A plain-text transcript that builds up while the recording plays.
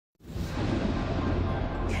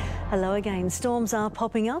Hello again. Storms are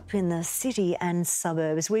popping up in the city and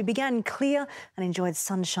suburbs. We began clear and enjoyed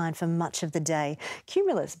sunshine for much of the day.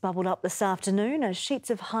 Cumulus bubbled up this afternoon as sheets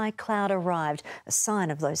of high cloud arrived, a sign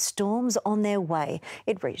of those storms on their way.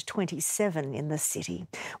 It reached 27 in the city.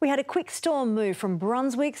 We had a quick storm move from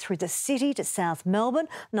Brunswick through the city to South Melbourne.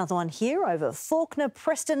 Another one here over Fawkner,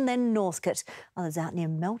 Preston, then Northcote. Others out near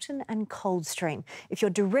Melton and Coldstream. If you're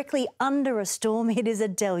directly under a storm, it is a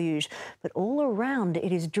deluge. But all around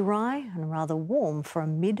it is dry and rather warm for a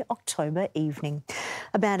mid-October evening.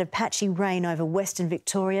 A band of patchy rain over Western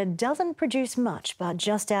Victoria doesn't produce much, but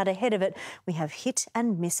just out ahead of it, we have hit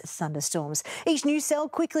and miss thunderstorms. Each new cell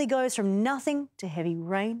quickly goes from nothing to heavy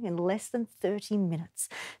rain in less than 30 minutes.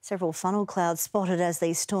 Several funnel clouds spotted as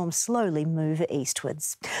these storms slowly move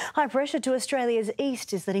eastwards. High pressure to Australia's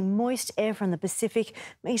east is letting moist air from the Pacific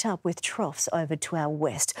meet up with troughs over to our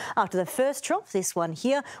west. After the first trough, this one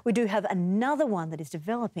here, we do have another one that is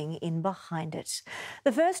developing in behind it.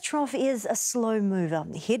 The first trough is a slow mover.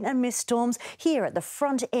 Hit and miss storms here at the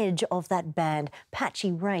front edge of that band.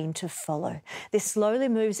 Patchy rain to follow. This slowly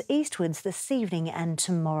moves eastwards this evening and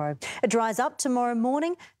tomorrow. It dries up tomorrow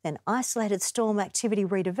morning, then isolated storm activity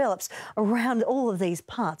redevelops around all of these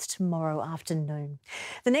parts tomorrow afternoon.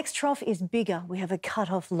 The next trough is bigger. We have a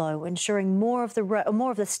cut-off low, ensuring more of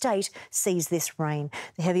the state sees this rain.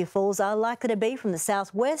 The heavier falls are likely to be from the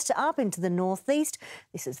southwest up into the northeast.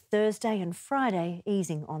 This is Thursday and Friday,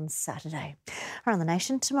 easing on Saturday. Around the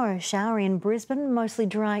nation tomorrow, showery in Brisbane, mostly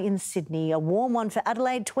dry in Sydney. A warm one for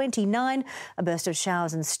Adelaide, 29. A burst of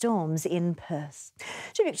showers and storms in Perth.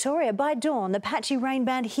 To Victoria, by dawn, the patchy rain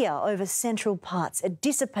band here over central parts. It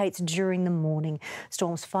dissipates during the morning.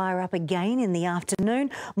 Storms fire up again in the afternoon,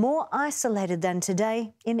 more isolated than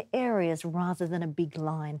today in areas rather than a big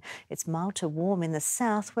line. It's mild to warm in the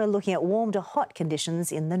south. We're looking at warm to hot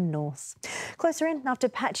conditions in the north. Closer in, after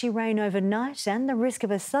patchy rain overnight and the risk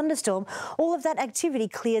of a thunderstorm, all of that activity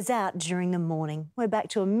clears out during the morning. We're back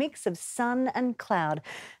to a mix of sun and cloud.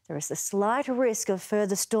 There is a slight risk of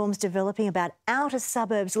further storms developing about outer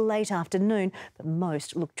suburbs late afternoon, but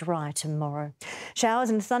most look dry tomorrow. Showers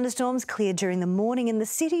and thunderstorms clear during the morning in the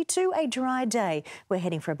city to a dry day. We're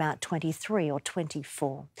heading for about 23 or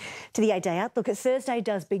 24. To the 8-day outlook, Thursday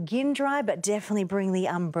does begin dry, but definitely bring the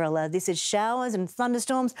umbrella. This is showers and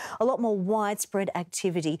thunderstorms, a lot more widespread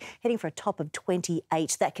activity, heading for a top of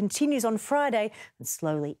 28. That continues on Friday and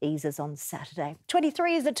slowly eases on Saturday.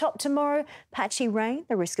 23 is the top tomorrow. Patchy rain,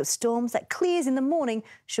 the risk of storms that clears in the morning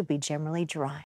should be generally dry.